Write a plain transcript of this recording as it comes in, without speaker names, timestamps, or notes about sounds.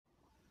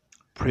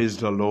Praise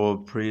the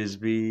Lord. Praise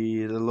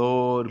be the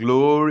Lord.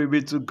 Glory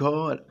be to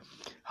God.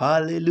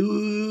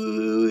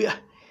 Hallelujah.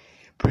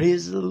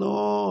 Praise the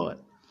Lord.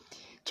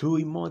 True,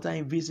 immortal,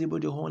 invisible,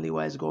 the only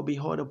wise God, be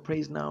all the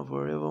praise now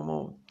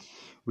forevermore.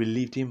 We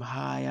lift him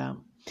higher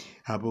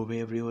above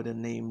every other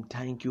name.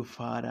 Thank you,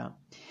 Father.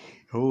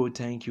 Oh,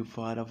 thank you,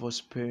 Father, for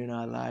sparing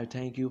our life.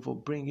 Thank you for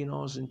bringing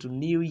us into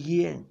new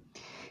year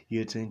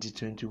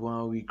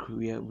 2021.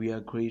 We are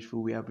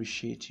grateful. We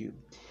appreciate you.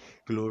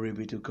 Glory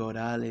be to God.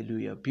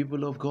 Hallelujah.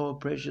 People of God,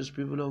 precious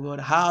people of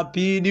God,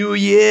 Happy New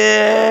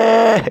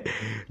Year.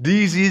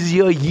 This is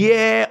your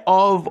year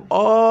of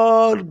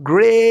all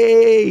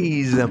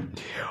grace.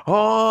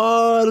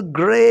 All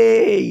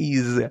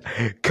grace.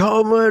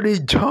 Come and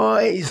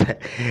rejoice.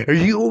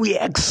 You will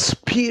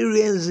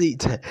experience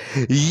it.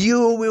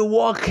 You will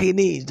walk in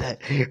it.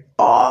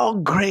 All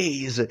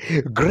grace.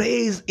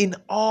 Grace in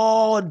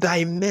all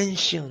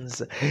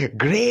dimensions.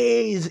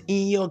 Grace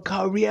in your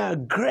career.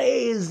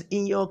 Grace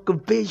in your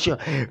occupation.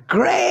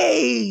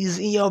 Grace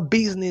in your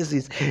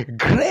businesses.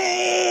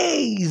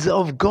 Grace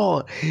of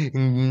God.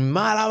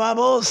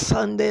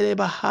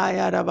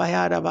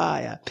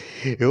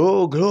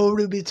 Oh,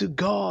 glory be to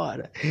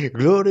God.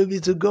 Glory be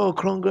to God.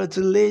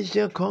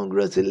 Congratulations.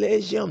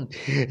 Congratulations.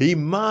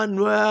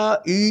 Emmanuel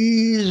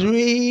is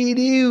with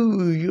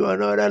you. You are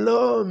not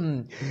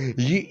alone.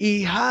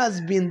 He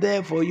has been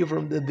there for you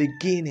from the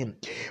beginning.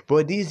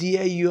 But this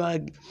year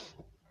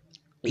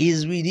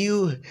He's with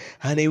you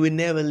and he will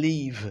never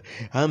leave.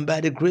 And by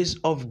the grace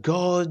of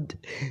God,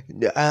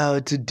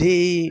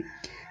 today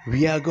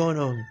we are going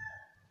to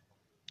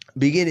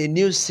begin a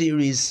new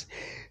series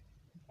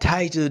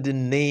titled The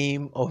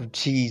Name of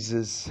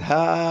Jesus.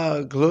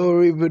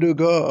 Glory be to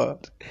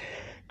God.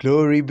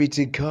 Glory be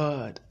to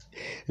God.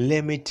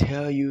 Let me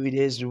tell you, it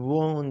is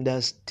one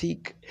that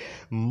sticks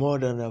more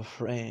than a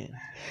friend,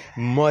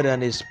 more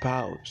than a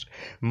spouse,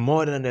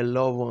 more than a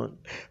loved one,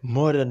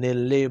 more than a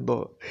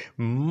labor,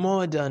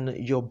 more than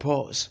your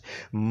boss,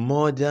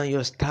 more than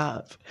your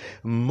staff,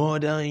 more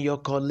than your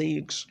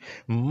colleagues,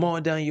 more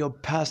than your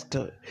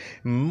pastor,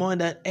 more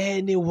than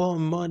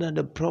anyone, more than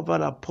the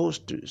prophet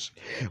apostles,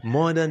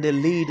 more than the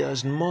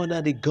leaders, more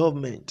than the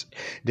government.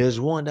 There's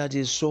one that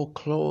is so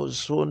close,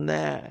 so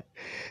near.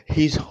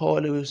 He's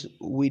always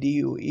with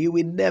you. He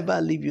will never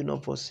leave you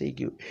nor forsake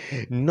you.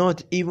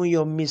 Not even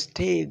your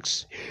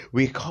mistakes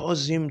will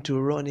cause him to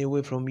run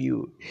away from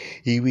you.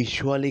 He will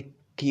surely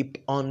keep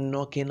on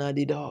knocking at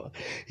the door.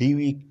 He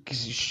will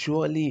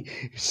surely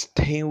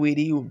stay with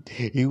you.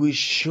 He will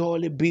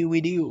surely be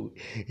with you.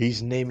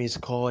 His name is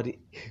called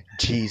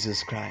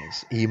Jesus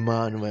Christ,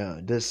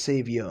 Emmanuel, the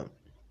Savior.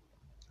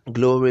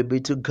 Glory be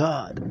to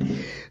God.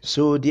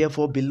 So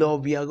therefore,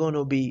 beloved, we are going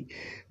to be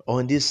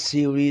on this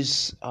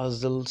series as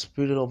the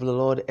Spirit of the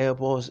Lord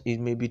help us. It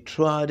may be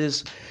throughout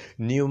this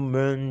new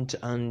month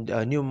and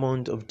new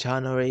month of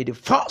January, the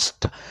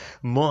first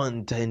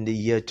month in the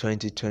year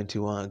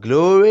 2021.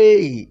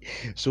 Glory.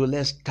 So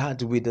let's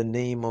start with the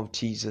name of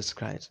Jesus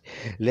Christ.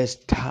 Let's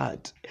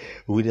start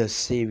with the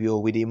Savior,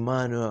 with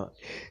Emmanuel.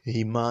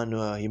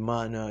 Emmanuel.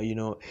 You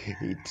know,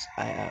 it's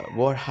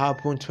what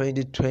happened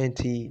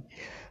 2020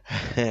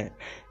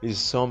 is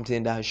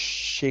something that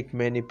shake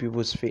many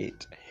people's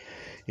faith.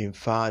 In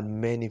fact,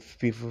 many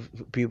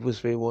people's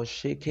faith was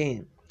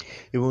shaking.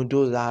 Even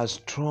those that are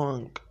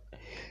strong,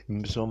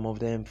 some of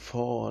them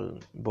fall.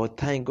 But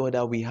thank God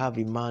that we have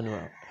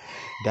Emmanuel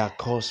that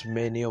caused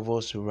many of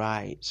us to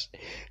rise.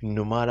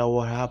 No matter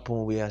what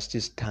happened, we are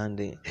still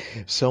standing.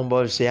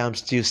 Somebody say, I'm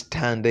still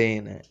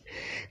standing.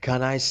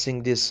 Can I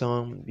sing this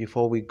song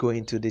before we go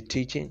into the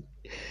teaching?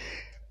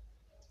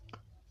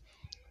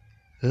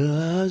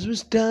 As we're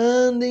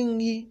standing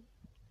here,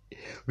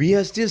 we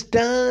are still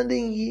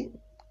standing here.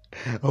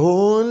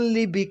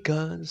 Only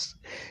because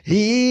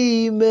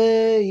he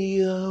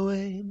made a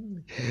way.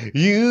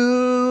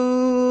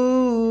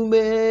 You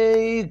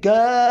make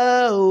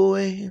a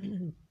way.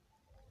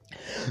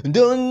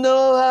 Don't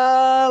know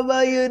how,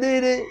 but you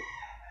did it.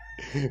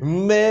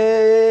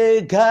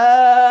 Make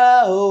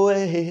a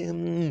way.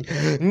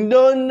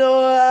 Don't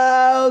know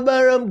how,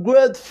 but I'm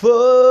grateful.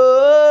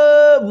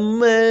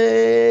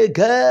 Make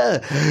a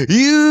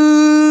you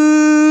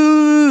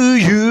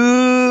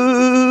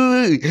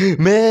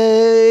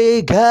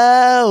make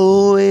a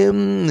way.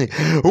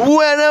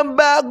 When I'm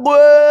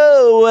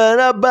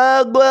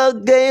backward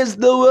against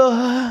the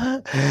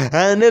wall,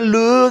 and it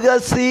look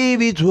as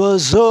if it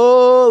was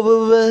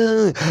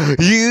over,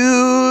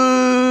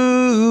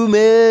 you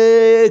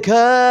make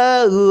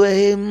a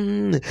way.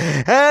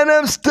 And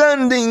I'm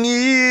standing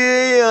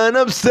here,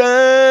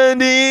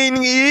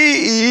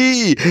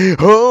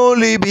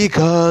 only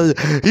because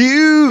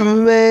you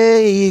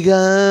make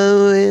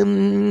a way.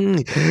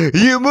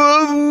 You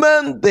move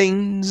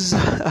mountains,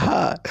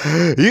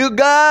 you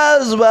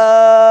guys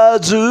were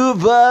too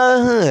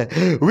far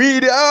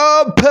with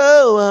your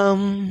power.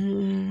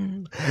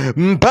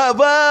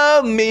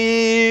 Power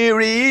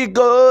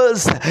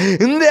miracles,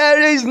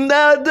 there is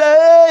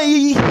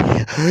nothing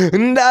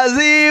that's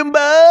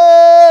impossible,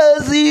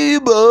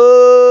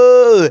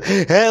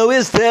 and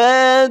we're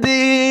standing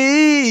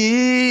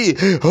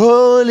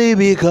only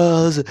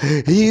because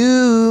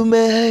you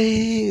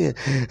made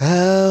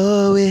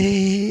a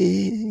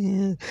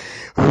way.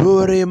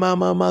 Ore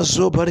mama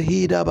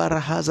masoparhida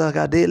barahaza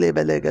kadele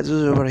belega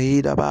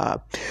zuparhida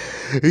ba.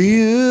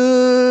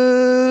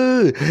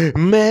 You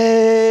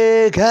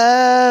make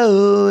a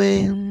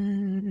way.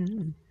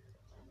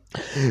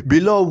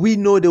 Beloved, we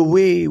know the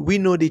way, we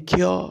know the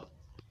cure.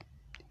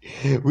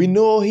 We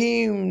know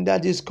him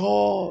that is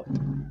called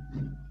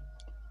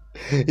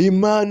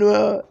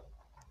Emmanuel,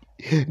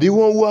 the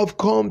one who have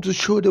come to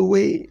show the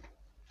way,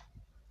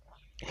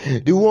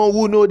 the one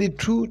who know the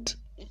truth,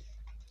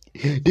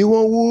 the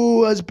one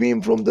who has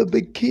been from the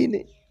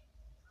beginning.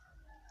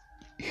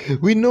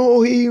 We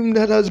know him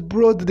that has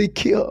brought the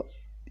cure.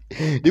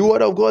 The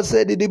word of God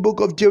said in the book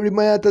of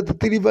Jeremiah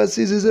 33 verse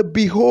 6, it said,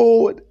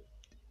 behold,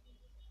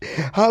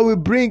 I will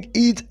bring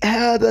it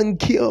health and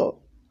cure,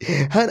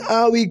 and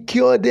I will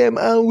cure them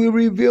and will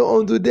reveal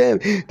unto them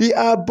the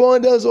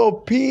abundance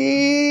of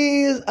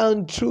peace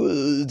and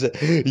truth.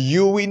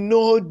 You will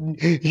know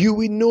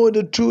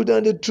the truth,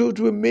 and the truth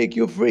will make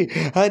you free.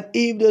 And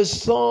if the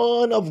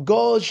Son of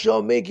God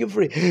shall make you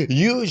free,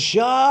 you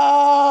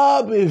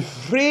shall be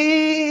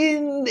free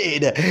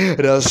indeed.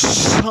 The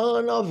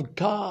Son of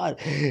God,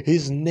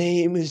 his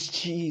name is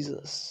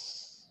Jesus.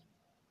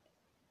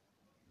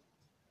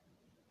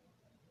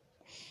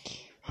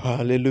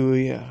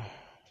 Hallelujah.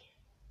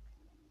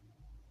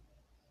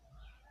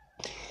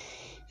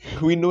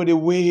 We know the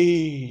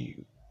way.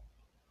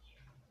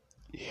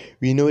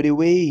 We know the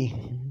way.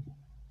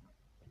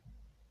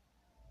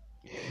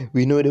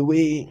 We know the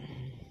way.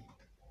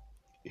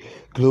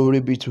 Glory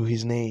be to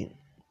his name.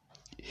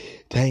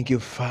 Thank you,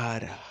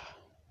 Father.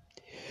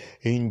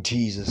 In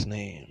Jesus'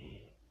 name.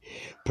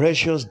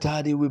 Precious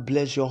Daddy, we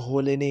bless your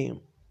holy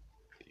name.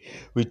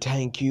 We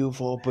thank you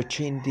for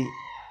opportunity,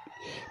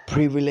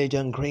 privilege,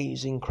 and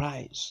grace in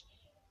Christ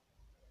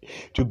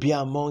to be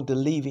among the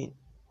living,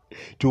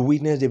 to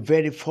witness the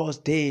very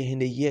first day in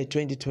the year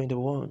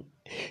 2021,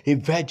 a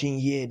virgin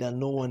year that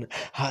no one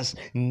has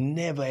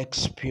never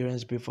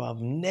experienced before,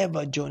 I've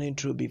never journeyed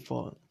through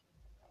before.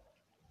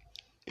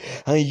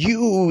 And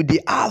you,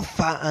 the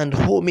Alpha and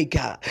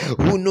Omega,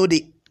 who know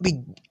the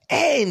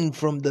end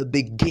from the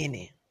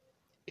beginning,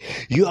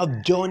 you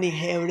have journeyed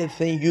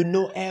everything, you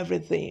know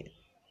everything.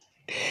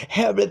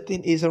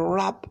 Everything is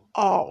wrapped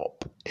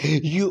up.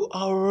 You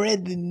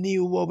already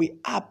knew what will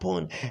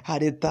happen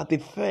at the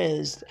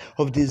 31st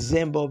of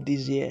December of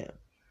this year.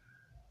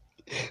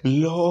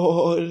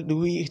 Lord,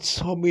 we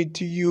submit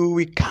to you.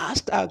 We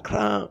cast our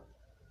crown.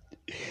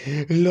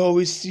 Lord,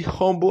 we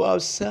humble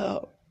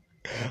ourselves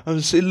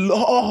and say,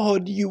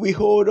 Lord, you will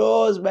hold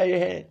us by your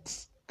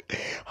hands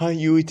and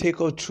you will take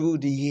us through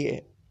the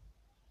year.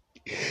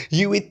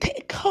 You will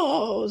take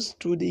us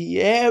through the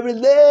year. Every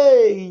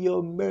day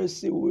your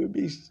mercy will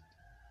be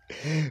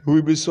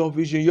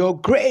sufficient. Your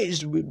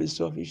grace will be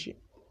sufficient.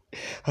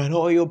 And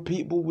all your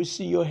people will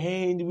see your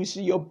hand, we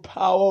see your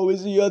power, we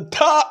see your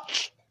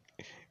touch.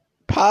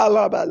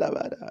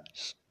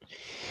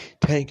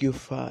 Thank you,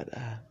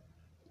 Father.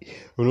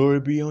 Glory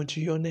be unto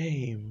your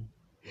name.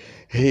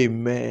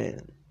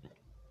 Amen.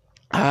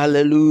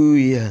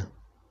 Hallelujah.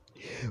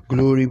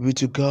 Glory be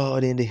to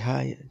God in the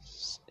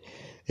highest.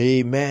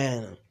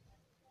 Amen.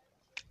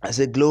 I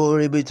say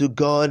glory be to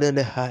God in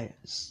the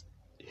highest.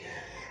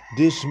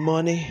 This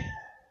morning,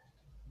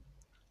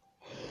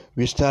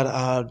 we start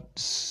our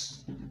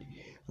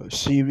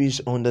series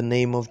on the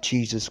name of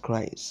Jesus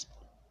Christ.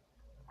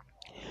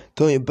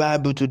 Turn your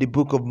Bible to the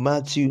book of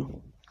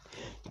Matthew,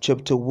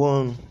 chapter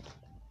 1,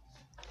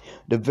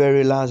 the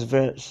very last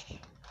verse.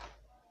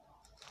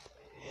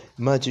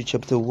 Matthew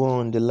chapter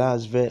 1, the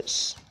last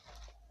verse.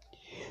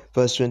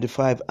 Verse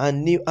 25.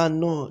 And knew her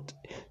not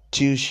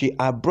till she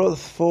had brought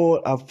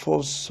forth her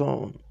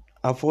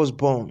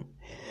firstborn,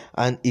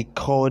 and he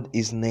called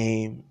his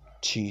name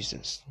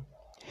Jesus.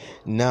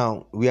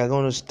 Now, we are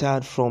going to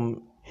start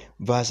from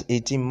verse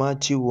 18.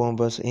 Matthew 1,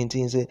 verse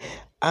 18 says,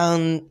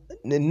 and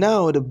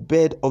now the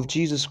birth of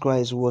Jesus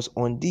Christ was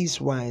on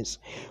this wise,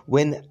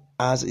 when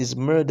as his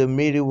mother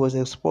Mary was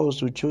exposed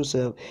to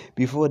Joseph,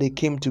 before they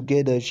came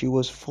together, she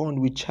was found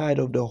with child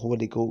of the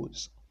Holy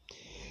Ghost.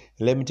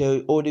 Let me tell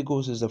you, Holy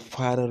Ghost is the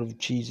Father of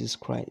Jesus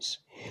Christ.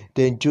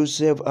 Then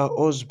Joseph, her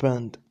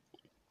husband,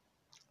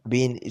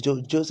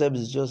 Joseph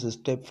is just a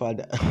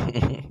stepfather.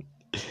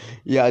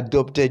 He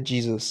adopted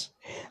Jesus.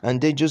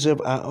 And then Joseph,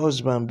 her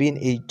husband, being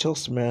a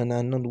just man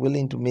and not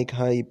willing to make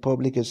her a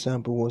public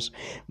example, was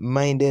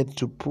minded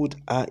to put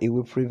her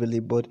away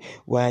privily. But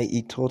while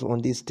he thought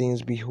on these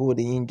things, behold,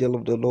 the angel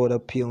of the Lord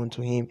appeared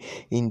unto him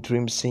in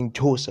dreams, saying,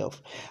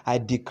 Joseph, I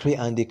decree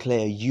and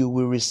declare, you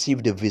will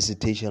receive the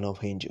visitation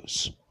of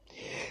angels.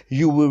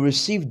 You will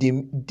receive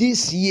them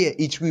this year.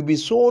 It will be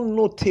so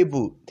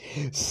notable.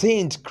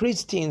 Saints,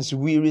 Christians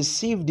will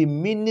receive the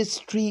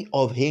ministry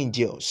of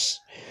angels.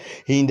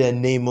 In the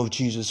name of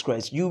Jesus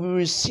Christ, you will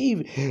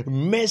receive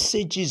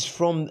messages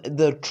from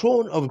the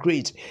throne of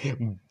grace,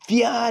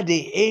 Fear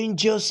the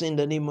angels in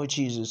the name of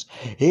Jesus.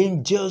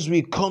 Angels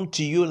will come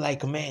to you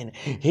like men.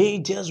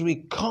 Angels will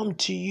come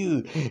to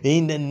you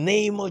in the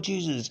name of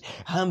Jesus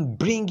and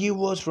bring you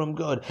words from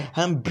God,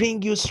 and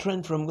bring you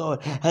strength from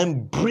God,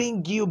 and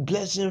bring you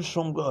blessings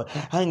from God,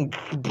 and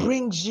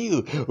brings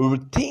you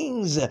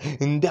things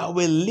that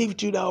will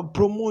lift you, that will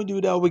promote you,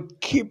 that will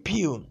keep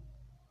you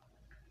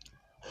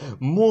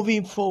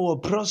moving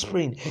forward,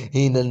 prospering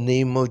in the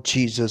name of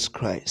Jesus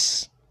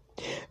Christ.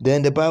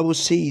 Then the Bible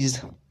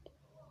says,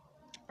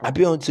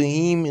 appear unto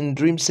him in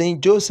dream, saying,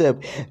 Joseph,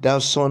 thou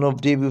son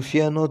of David,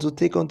 fear not to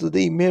take unto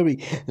thee Mary,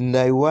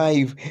 thy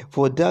wife,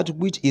 for that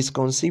which is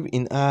conceived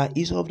in her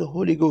is of the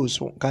Holy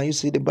Ghost. Can you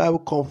see the Bible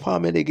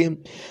confirm it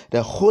again?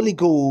 The Holy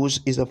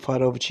Ghost is the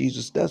Father of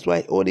Jesus. That's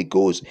why Holy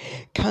Ghost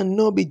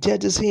cannot be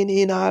jettisoned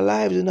in our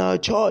lives, in our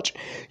church.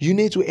 You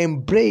need to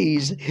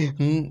embrace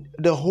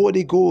the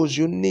Holy Ghost.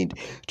 You need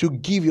to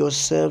give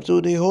yourself to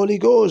the Holy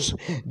Ghost.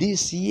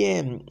 This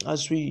year,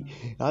 as we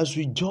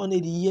journey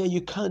the year,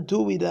 you can't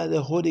do without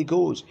the Holy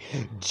Ghost.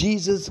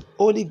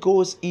 Holy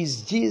Ghost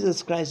is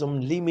Jesus Christ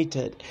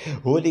Unlimited.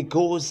 Holy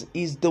Ghost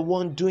is the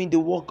one doing the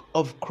work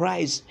of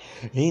Christ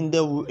in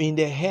the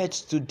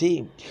earth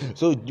today.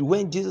 So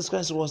when Jesus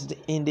Christ was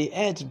in the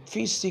earth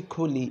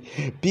physically,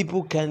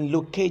 people can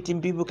locate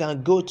him, people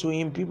can go to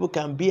him, people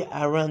can be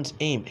around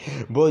him.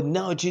 But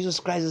now Jesus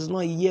Christ is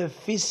not here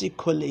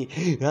physically,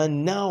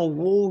 and now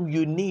what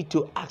you need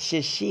to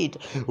associate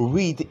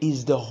with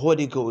is the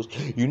Holy Ghost.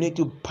 You need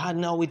to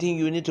partner with him,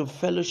 you need to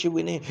fellowship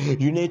with him,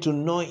 you need to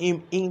know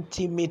him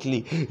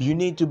intimately, you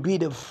need to be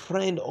the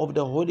friend of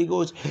the Holy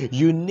Ghost,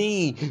 you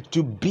need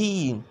to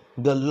be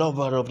the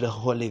lover of the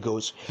Holy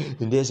Ghost.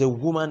 And there's a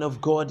woman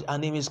of God, her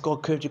name is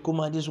called Kirti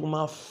Kumar. This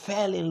woman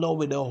fell in love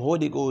with the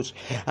Holy Ghost,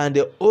 and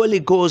the Holy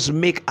Ghost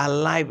make her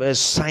life as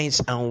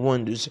signs and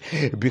wonders,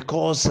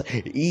 because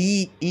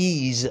he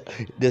is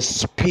the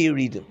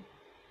Spirit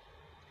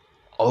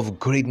of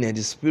greatness,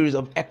 the Spirit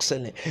of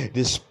excellence,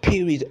 the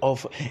Spirit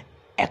of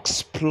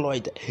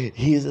exploit.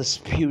 He is a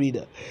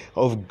Spirit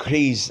of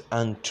grace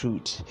and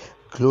truth.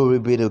 Glory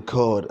be to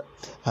God,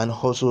 and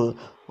also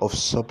of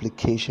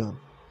supplication.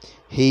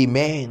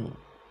 Amen.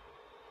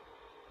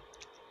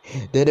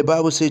 Then the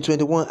Bible says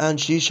 21, and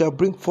she shall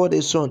bring forth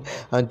a son,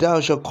 and thou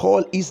shalt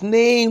call his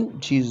name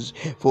Jesus,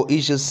 for he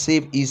shall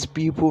save his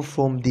people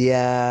from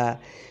their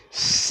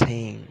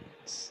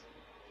sins.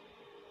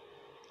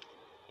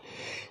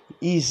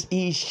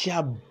 She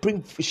shall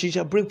bring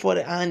forth,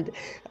 and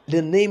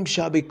the name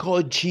shall be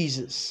called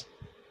Jesus.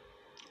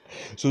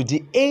 So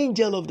the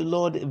angel of the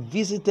Lord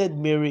visited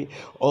Mary,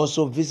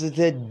 also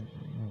visited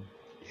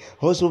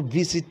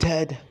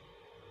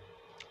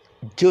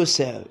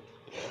Joseph,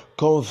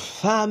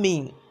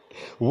 confirming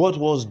what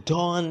was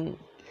done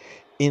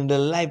in the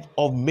life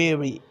of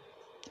Mary,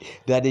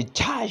 that the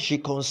child she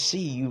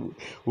conceived,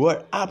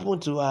 what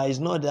happened to her is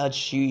not that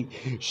she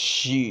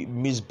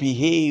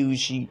misbehaved,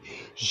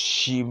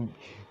 she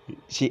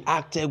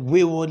acted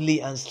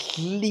waywardly and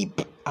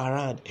sleep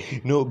around.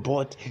 No,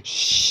 but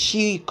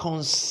she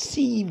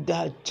conceived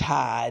that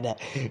child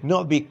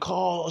not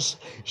because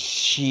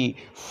she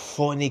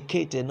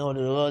fornicated, not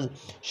because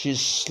she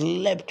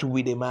slept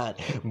with a man,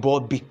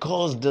 but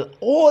because the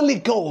Holy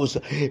Ghost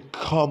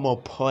come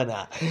upon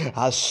her.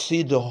 I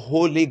see the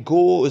Holy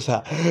Ghost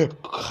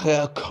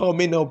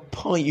coming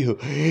upon you,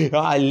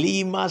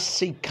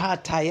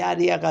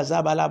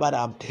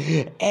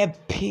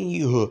 helping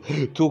you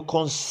to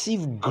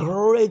conceive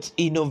great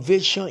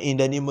innovation in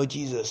the name of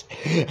Jesus.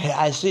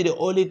 I see the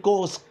Holy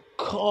Ghost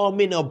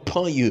coming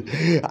upon you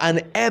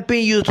and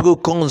helping you to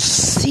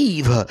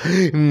conceive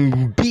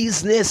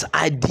business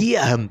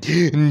idea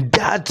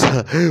that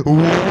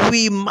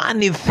we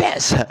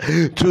manifest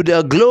to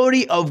the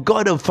glory of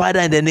God the Father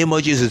in the name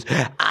of Jesus.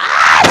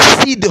 I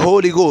see the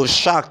Holy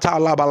Ghost.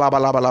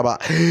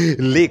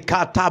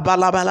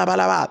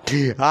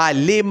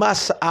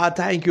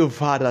 Thank you,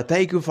 Father.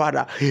 Thank you,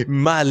 Father.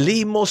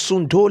 Malimo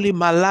sundoli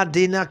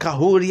maladina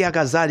kahuria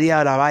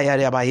gazaria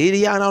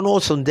rabaya no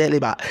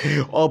sundeliba.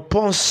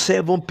 Upon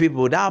 7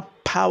 people, that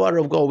power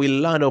of God will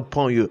land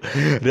upon you.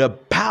 The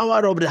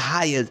power of the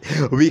highest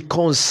will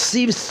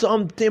conceive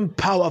something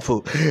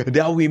powerful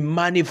that will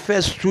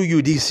manifest through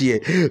you this year.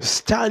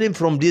 Starting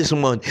from this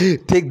month,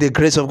 take the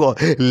grace of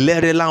God.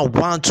 Let it land.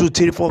 1, 2,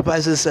 3, 4,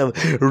 5, 6,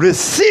 7.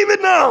 Receive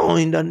it now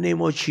in the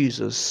name of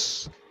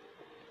Jesus.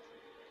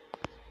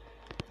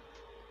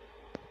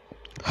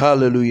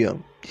 Hallelujah.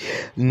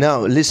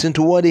 Now listen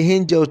to what the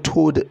angel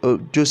told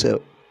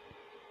Joseph.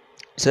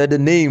 Said the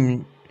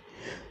name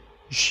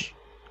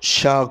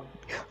shall,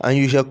 and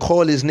you shall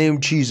call his name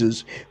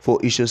Jesus, for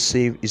he shall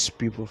save his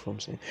people from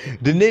sin.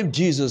 The name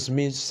Jesus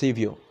means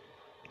Savior.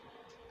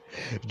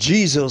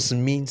 Jesus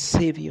means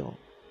Savior.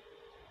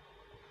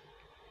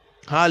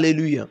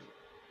 Hallelujah.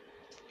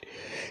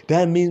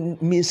 That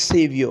means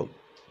Savior.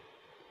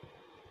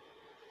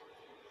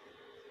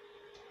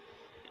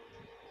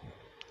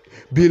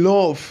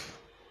 Beloved,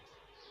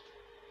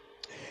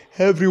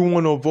 every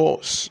one of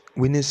us,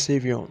 we need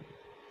Savior.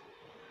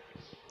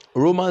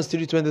 Romans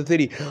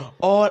 3:23,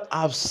 all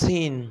have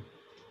sinned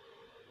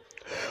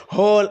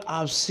All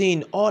have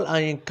sinned, all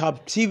are in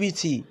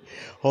captivity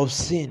of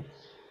sin,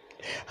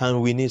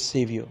 and we need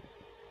Savior.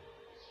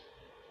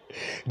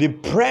 The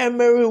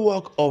primary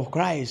work of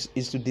Christ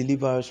is to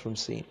deliver us from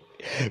sin,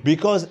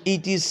 because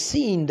it is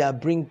sin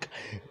that bring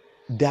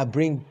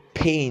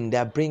pain,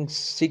 that brings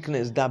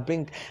sickness, that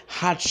bring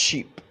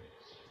hardship.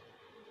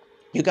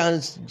 You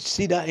can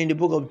see that in the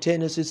book of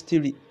Genesis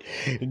 3.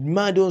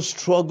 Man don't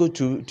struggle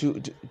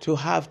to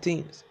have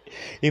things.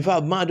 In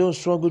fact, man don't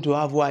struggle to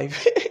have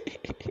wife.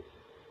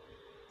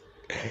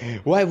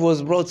 Wife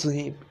was brought to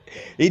him.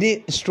 He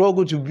didn't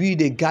struggle to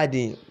build a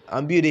garden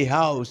and build a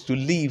house, to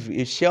live,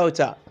 a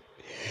shelter.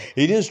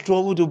 He didn't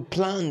struggle to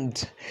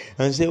plant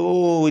and say,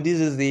 oh, this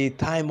is the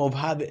time of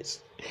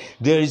harvest.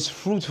 There is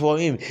fruit for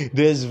him.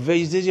 There is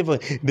vegetation for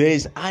him. There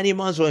is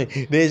animals for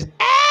him. There is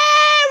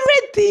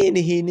everything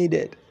he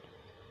needed.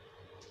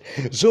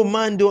 So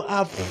man don't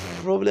have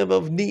problem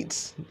of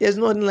needs. There's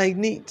nothing like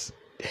needs.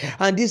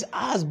 And this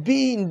has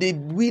been the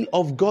will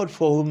of God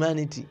for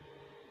humanity.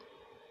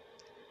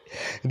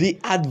 The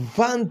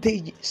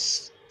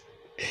advantages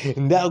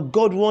that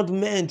God wants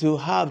men to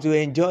have, to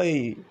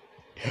enjoy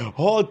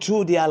all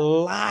through their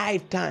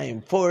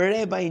lifetime,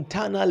 forever,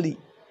 eternally.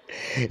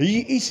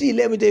 You see,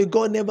 let me tell you,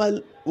 God never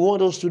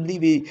wants us to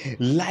live a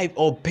life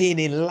of pain,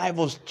 a life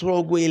of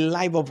struggle, a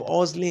life of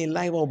hustling, a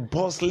life of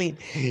bustling.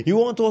 He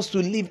wants us to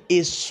live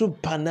a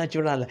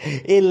supernatural,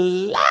 a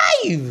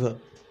life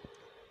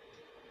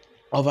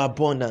of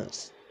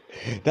abundance.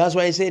 That's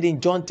why he said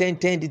in John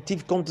 10:10, the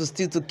thief comes to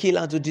steal, to kill,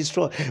 and to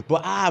destroy.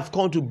 But I have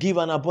come to give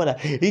an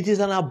abundance. It is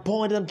an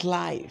abundant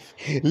life.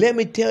 Let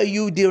me tell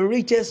you, the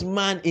richest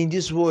man in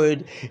this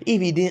world,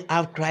 if he didn't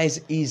have Christ,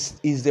 is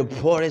the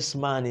poorest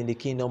man in the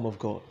kingdom of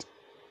God.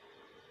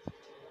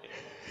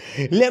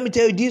 Let me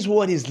tell you, this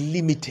world is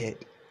limited.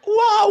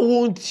 Why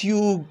won't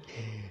you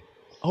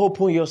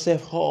open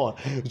yourself up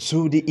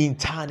to the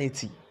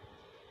eternity,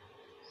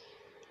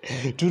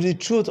 to the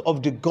truth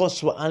of the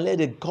gospel, and let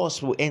the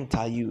gospel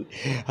enter you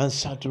and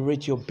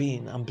saturate your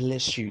being and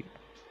bless you?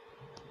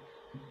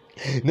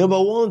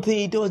 Number one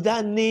thing it does,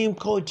 that name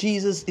called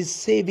Jesus is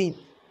saving.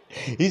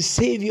 It's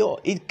Savior.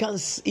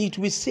 It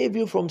will save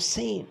you from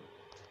sin.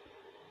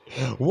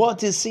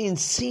 What is sin?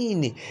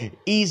 Sin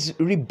is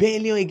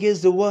rebellion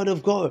against the word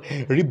of God,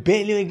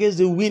 rebellion against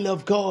the will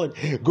of God,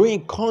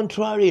 going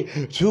contrary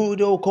to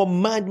the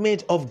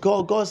commandment of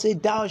God. God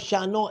said, thou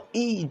shalt not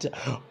eat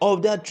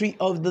of that tree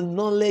of the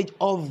knowledge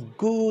of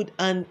good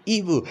and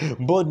evil.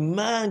 But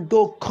man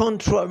go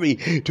contrary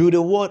to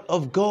the word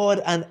of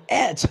God and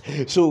ate.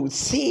 So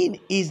sin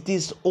is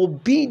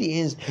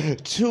disobedience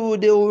to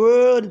the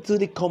word, to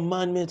the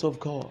commandment of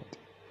God.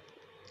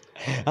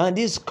 And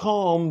this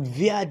comes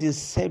via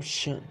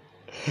deception.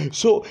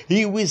 So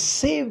he will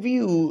save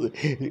you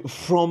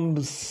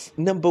from,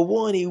 number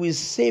one, he will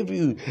save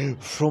you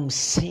from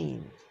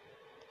sin.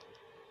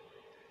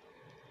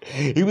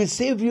 He will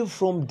save you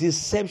from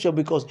deception,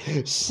 because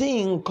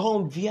sin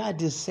comes via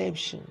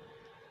deception.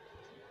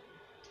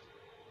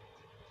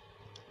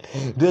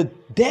 The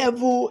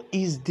devil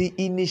is the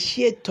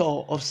initiator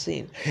of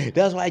sin.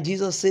 That's why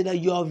Jesus said that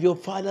you have your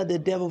father, the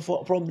devil,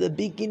 from the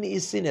beginning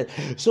is sinner.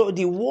 So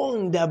the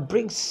one that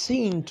brings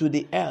sin to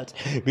the earth,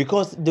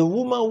 because the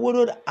woman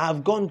wouldn't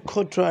have gone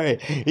contrary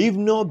if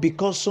not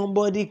because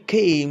somebody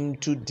came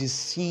to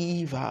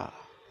deceive her.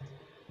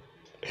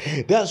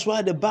 That's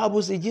why the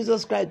Bible says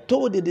Jesus Christ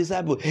told the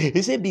disciples,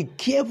 he said, be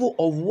careful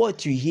of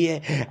what you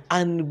hear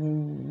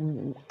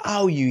and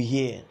how you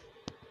hear.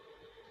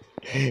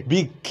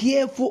 Be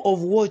careful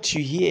of what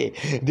you hear.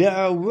 There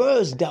are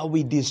words that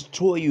will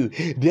destroy you.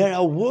 There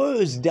are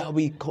words that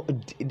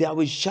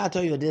will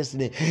shatter your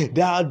destiny.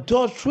 There are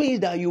doctrines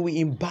that you will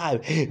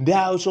imbibe. There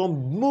are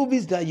some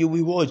movies that you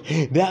will watch.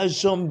 There are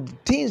some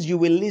things you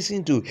will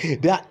listen to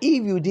that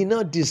if you did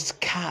not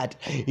discard,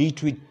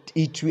 it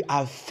will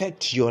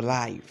affect your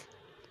life.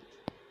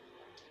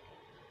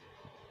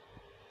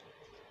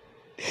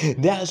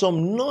 There is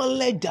some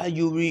knowledge that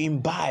you will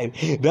imbibe,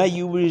 that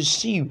you will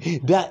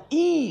receive, that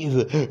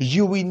if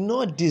you will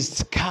not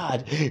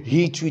discard,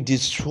 it will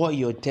destroy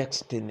your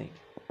destiny.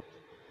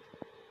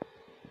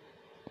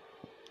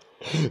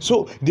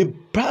 So the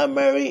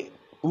primary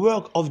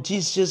work of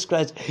Jesus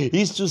Christ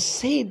is to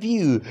save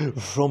you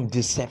from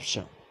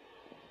deception.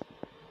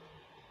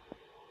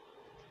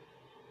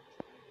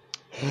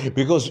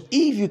 Because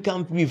if you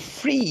can be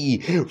free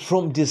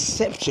from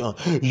deception,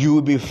 you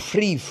will be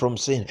free from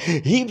sin.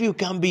 If you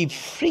can be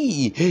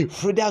free,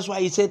 that's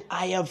why he said,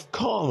 I have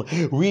come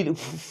with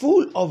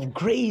full of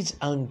grace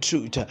and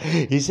truth.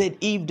 He said,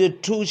 if the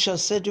truth shall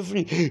set you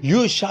free,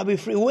 you shall be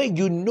free. When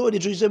you know the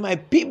truth, he said, my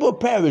people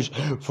perish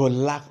for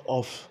lack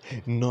of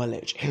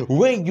knowledge.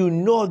 When you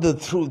know the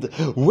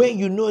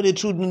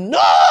truth, no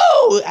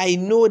I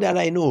know that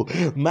I know.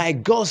 My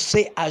God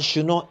said I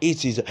should not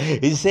eat it.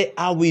 He said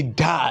I will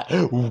die.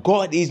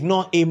 God is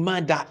not a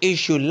man that he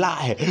should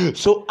lie.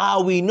 So I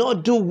will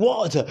not do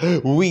what?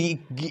 We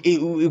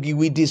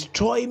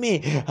destroy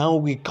me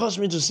and we cause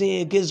me to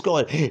sin against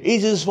God.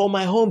 It is for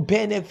my own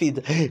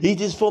benefit.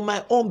 It is for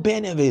my own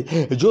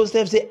benefit.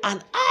 Joseph said,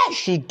 and I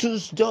should do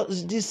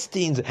just these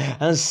things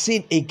and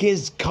sin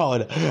against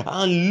God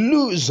and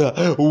lose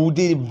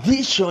the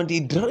vision, the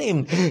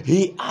dream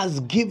he has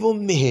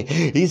given me.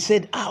 He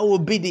said, I will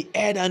be the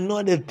head and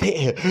not the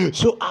tail.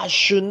 So I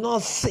should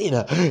not sin.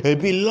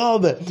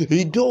 Beloved,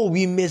 though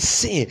we may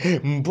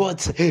sin,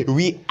 but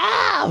we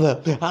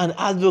have an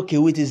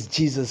advocate, which is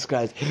Jesus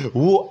Christ,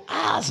 who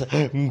has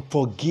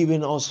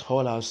forgiven us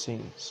all our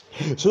sins.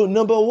 So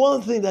number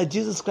one thing that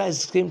Jesus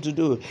Christ came to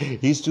do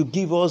is to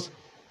give us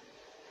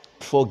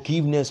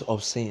forgiveness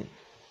of sin.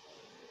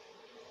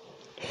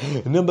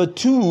 Number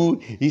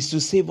two is to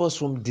save us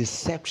from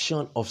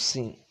deception of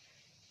sin.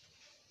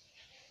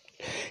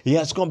 He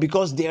has come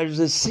because there is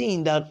a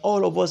sin that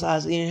all of us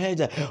has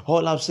inherited.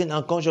 All have sinned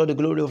and come short of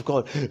the glory of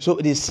God. So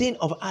the sin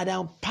of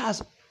Adam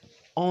passed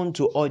on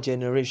to all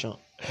generations.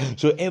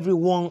 So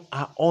everyone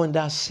are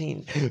under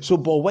sin. So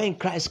but when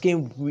Christ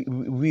came,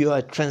 we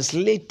are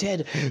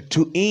translated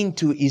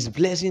into his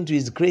blessing, to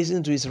his grace,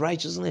 into his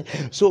righteousness.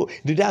 So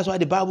that's why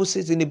the Bible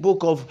says in the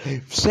book of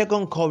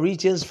 2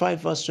 Corinthians 5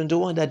 verse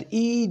 21 that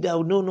he that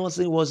know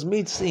nothing was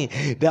made sin,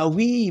 that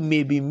we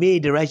may be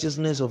made the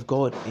righteousness of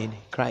God in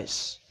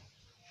Christ.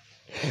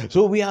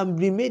 So we have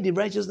been made the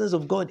righteousness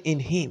of God in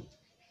him.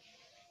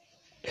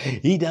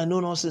 He that know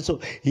not sin. So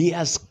he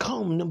has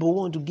come, number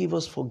one, to give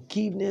us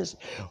forgiveness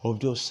of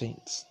those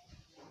sins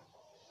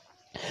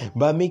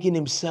by making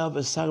himself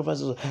a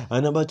sacrifice.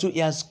 And number two, he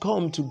has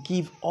come to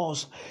give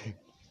us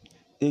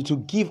the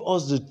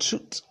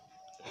truth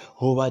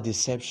over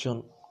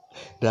deception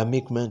that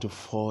make men to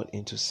fall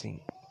into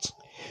sin.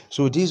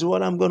 So this is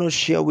what I'm going to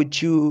share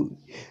with you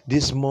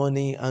this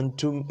morning,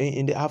 and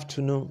in the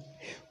afternoon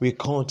we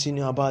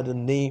continue about the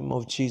name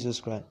of Jesus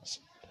Christ.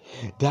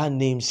 That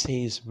name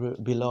says,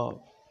 beloved,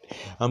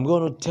 I'm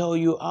going to tell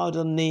you how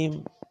the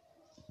name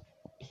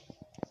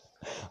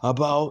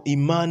about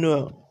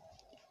Emmanuel.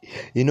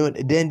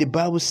 Then the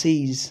Bible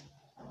says,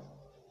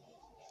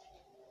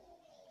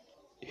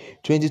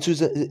 22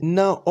 says,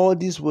 now all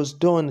this was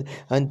done,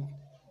 and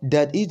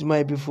that it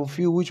might be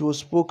fulfilled which was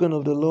spoken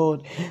of the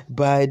Lord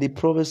by the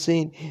prophet,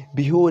 saying,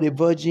 behold, a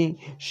virgin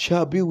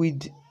shall be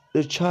with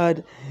a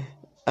child,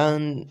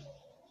 and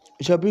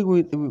shall be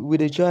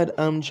with a child,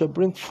 and shall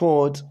bring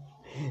forth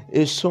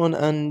a son,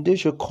 and they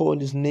shall call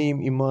his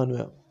name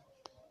Emmanuel.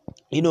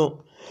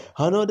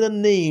 Another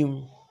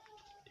name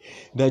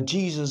that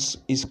Jesus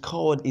is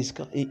called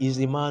is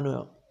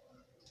Emmanuel.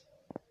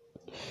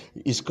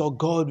 It's called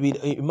God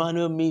with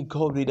Emmanuel, means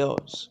God with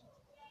us.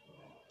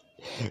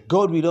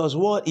 God with us.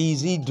 What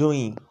is he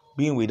doing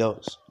being with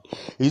us?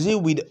 Is he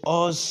with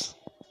us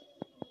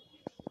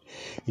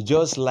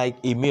just like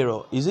a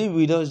mirror? Is he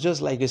with us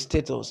just like a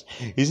status?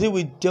 Is he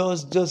with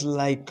us just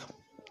like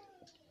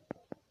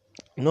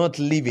not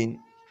living?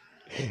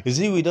 Is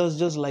he with us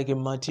just like a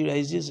material?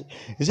 Is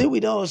he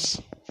with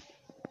us?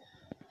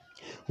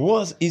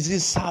 What is he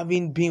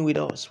serving being with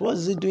us? What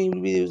is he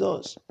doing with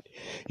us?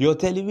 Your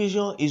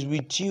television is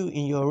with you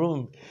in your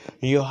room,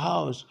 in your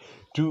house,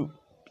 to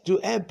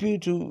help you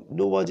to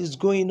know what is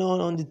going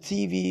on the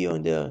TV,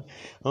 on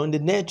the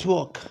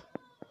network,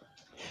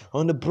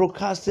 on the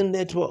broadcasting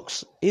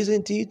networks,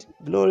 isn't it?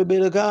 Glory be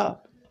to God.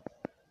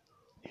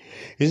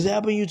 It's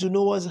helping you to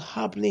know what's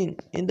happening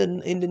in the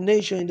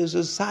nation, in the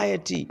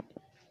society.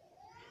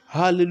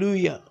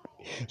 Hallelujah.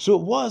 So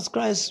what's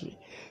Christ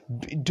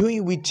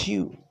doing with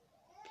you?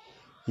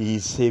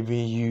 He's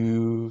saving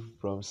you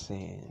from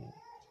sin.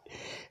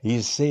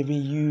 He's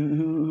saving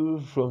you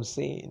from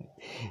sin.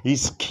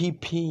 He's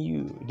keeping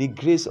you. The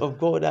grace of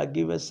God that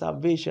gives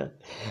salvation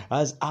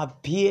has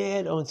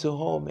appeared unto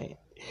all men,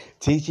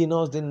 teaching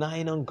us,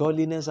 denying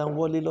ungodliness and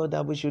worldly love,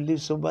 that we should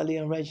live soberly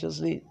and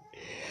righteously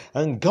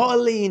and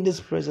godly in this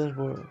present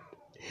world.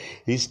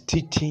 He's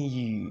teaching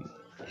you.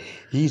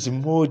 He's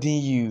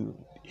molding you.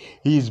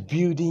 He's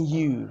building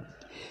you.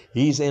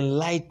 He's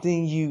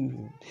enlightening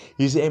you.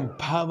 He's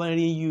empowering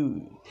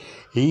you.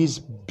 He's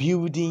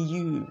building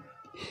you.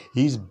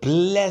 He's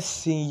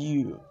blessing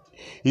you.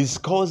 He's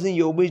causing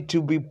your way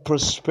to be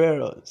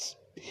prosperous.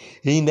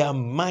 In the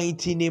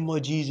mighty name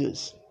of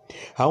Jesus.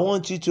 I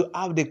want you to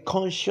have the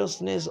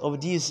consciousness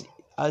of this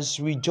as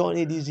we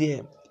journey this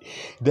year,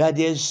 that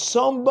there's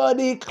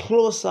somebody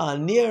closer,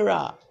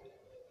 nearer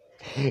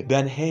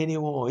than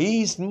anyone.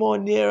 He is more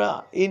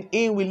nearer. In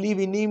him we live,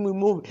 in him we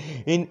move,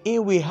 in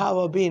him we have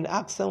our being.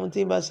 Acts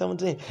 17 verse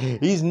 17.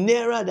 He's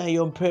nearer than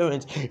your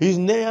parents. He's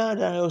nearer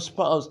than your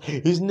spouse.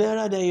 He's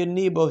nearer than your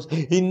neighbors.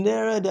 He's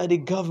nearer than the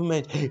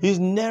government. He's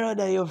nearer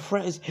than your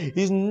friends.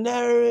 He's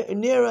nearer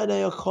than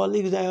your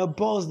colleagues, than your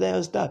boss, than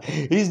your staff.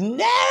 He's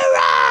nearer.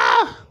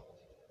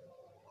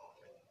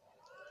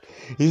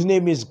 His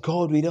name is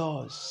God with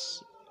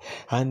us,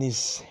 and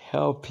he's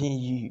helping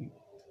you.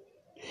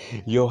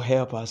 Your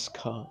help has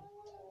come.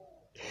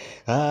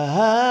 Ah,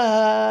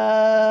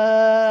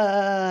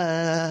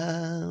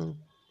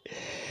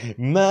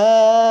 my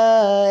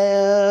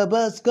help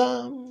has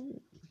come.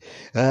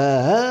 Ah,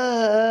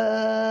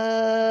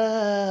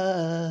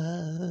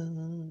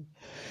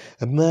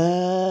 my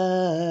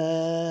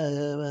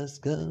help has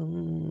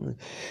come.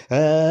 Ah,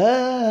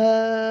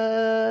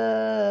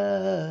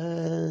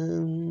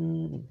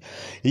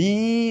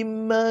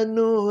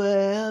 Emmanuel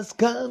has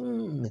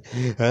come.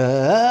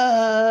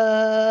 Ah,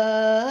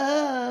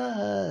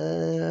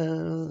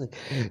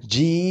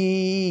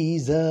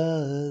 Jesus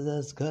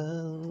has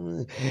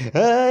come.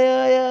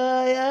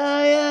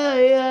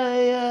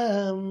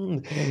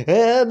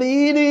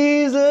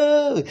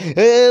 Ebenezer,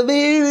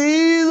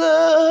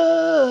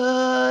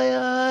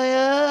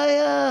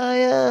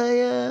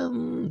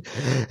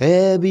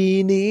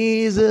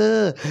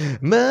 Ebenezer,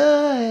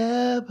 my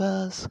help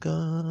has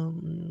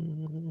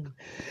come.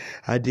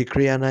 I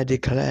decree and I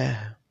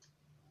declare,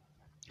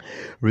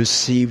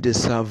 receive the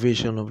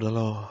salvation of the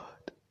Lord.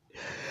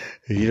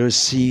 You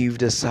receive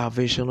the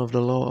salvation of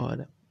the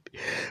Lord.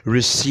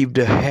 Receive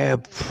the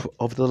help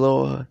of the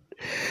Lord.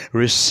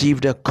 Receive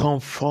the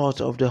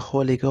comfort of the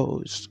Holy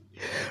Ghost.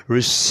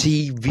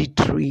 Receive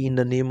victory in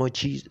the name of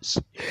Jesus.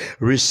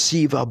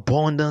 Receive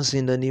abundance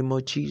in the name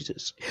of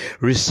Jesus.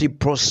 Receive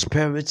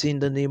prosperity in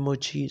the name of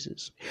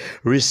Jesus.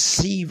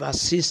 Receive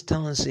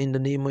assistance in the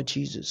name of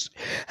Jesus.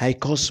 I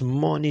cause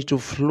money to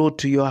flow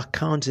to your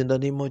account in the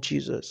name of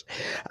Jesus.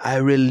 I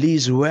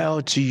release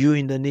wealth to you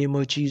in the name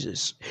of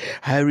Jesus.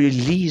 I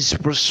release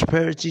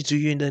prosperity to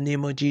you in the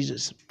name of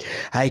Jesus.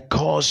 I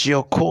cause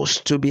your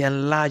coast to be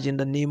enlarged in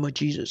the name of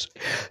Jesus.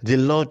 The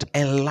Lord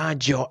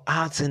enlarge your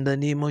hearts in the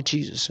name of Jesus.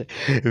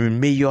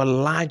 May your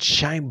light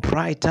shine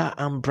brighter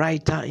and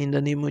brighter in the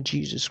name of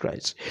Jesus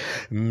Christ.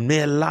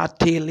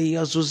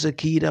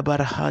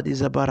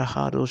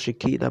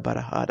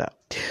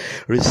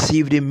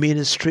 Receive the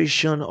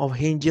ministration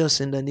of angels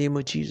in the name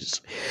of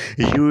Jesus.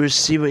 You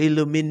receive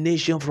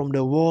illumination from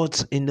the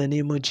words in the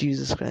name of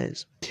Jesus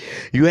Christ.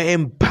 You are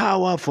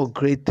empowered for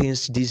great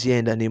things this year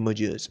in the name of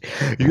Jesus.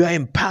 You are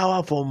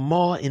empowered for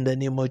more in the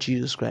name of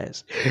Jesus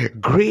Christ.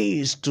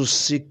 Grace to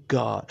seek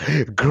God.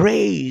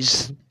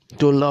 Grace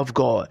to love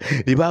God.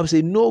 The Bible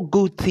says, no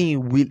good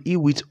thing will he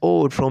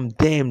withhold from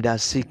them that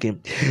seek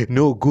him.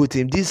 No good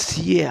thing. This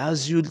year,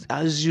 as you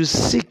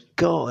seek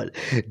God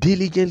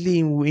diligently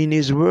in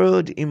his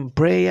word, in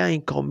prayer,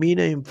 in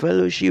communion, in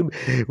fellowship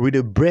with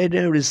the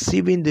brethren,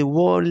 receiving the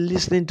word,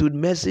 listening to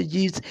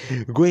messages,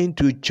 going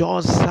to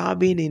church,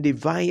 serving in the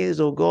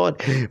vineyards of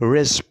God,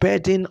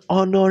 respecting,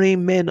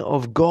 honoring men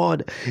of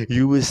God,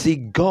 you will see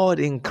God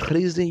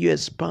increasing you,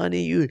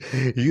 expanding you.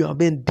 You have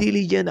been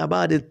diligent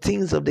about the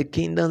things of the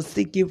kingdom,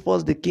 seeking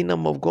first the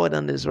kingdom of God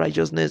and his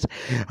righteousness,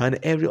 and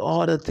every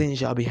other thing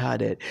shall be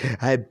added.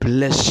 I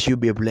bless you,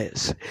 be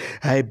blessed.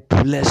 I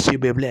bless you,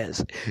 be blessed.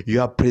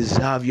 You are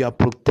preserved, you are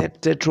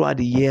protected throughout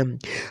the year,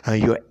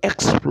 and your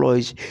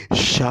exploits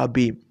shall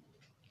be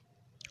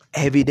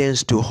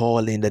evidence to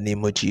all in the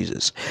name of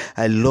Jesus.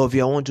 I love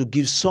you. I want to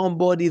give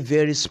somebody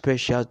very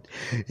special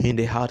in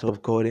the heart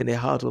of God, in the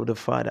heart of the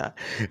Father.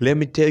 Let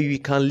me tell you, he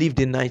can leave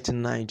the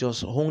 99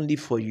 just only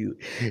for you.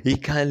 He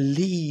can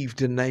leave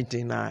the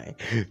 99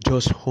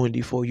 just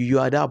only for you. You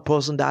are that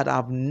person that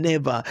have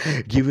never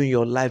given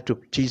your life to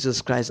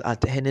Jesus Christ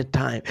at any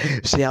time.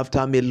 Say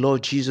after me,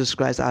 Lord Jesus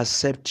Christ, I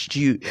accept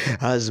you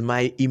as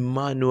my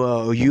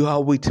Emmanuel. You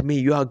are with me.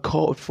 You are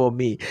God for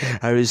me.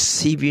 I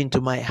receive you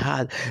into my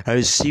heart. I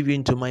receive you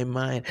into my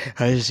mind.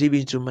 I receive you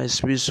into my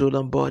spirit, soul,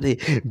 and body.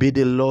 Be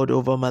the Lord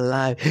over my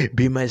life.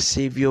 Be my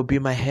Savior. Be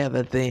my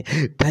everything.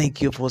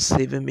 Thank you for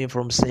saving me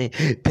from sin.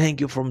 Thank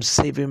you for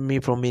saving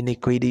me from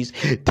iniquities.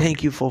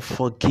 Thank you for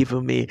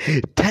forgiving me.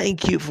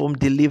 Thank you for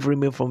delivering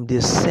me from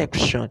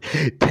deception.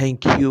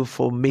 Thank you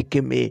for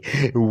making me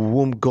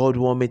whom God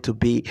wants me to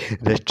be,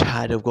 the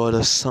child of God,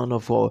 the son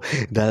of God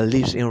that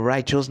lives in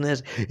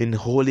righteousness, in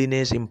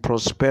holiness, in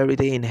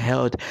prosperity, in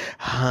health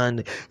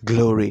and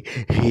glory.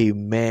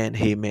 Amen.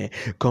 Amen.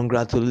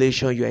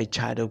 Congratulations, you are a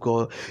child of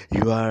God.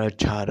 You are a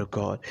child of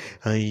God,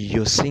 and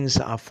your sins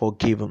are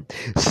forgiven.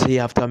 Say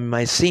after me,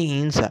 my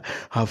sins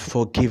are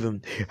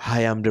forgiven.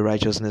 I am the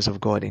righteousness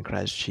of God in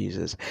Christ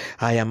Jesus.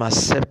 I am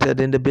accepted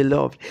in the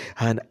beloved,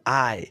 and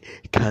I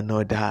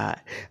cannot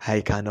die.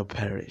 I cannot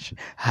perish.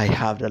 I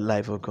have the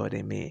life of God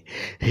in me.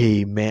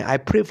 Amen. I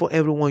pray for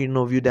every one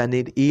of you that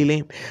need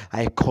healing.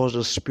 I cause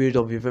the spirit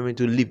of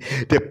infirmity to leave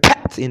the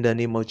path in the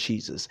name of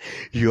Jesus.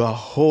 You are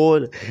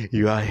whole.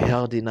 You are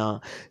healthy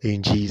now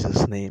in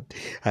Jesus' name.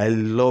 I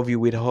love you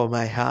with all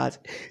my heart.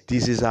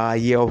 This is our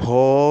year of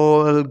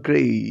all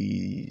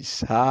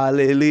grace.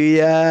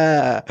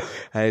 Hallelujah.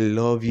 I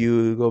love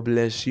you. God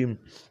bless you.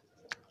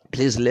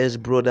 Please, let's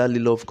brotherly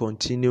love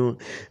continue.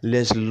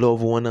 Let's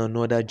love one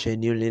another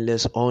genuinely.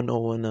 Let's honor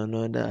one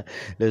another.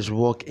 Let's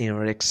walk in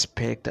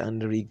respect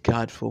and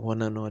regard for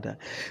one another.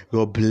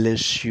 God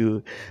bless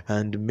you,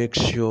 and make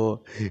sure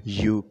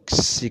you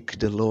seek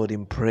the Lord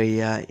in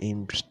prayer,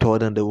 in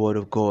studying the Word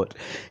of God.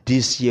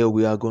 This year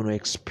we are going to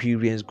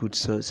experience good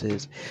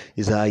success.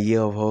 It's our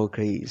year of all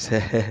grace.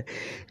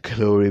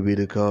 Glory be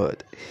to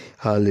God.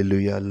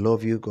 Hallelujah.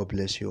 Love you. God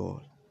bless you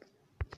all.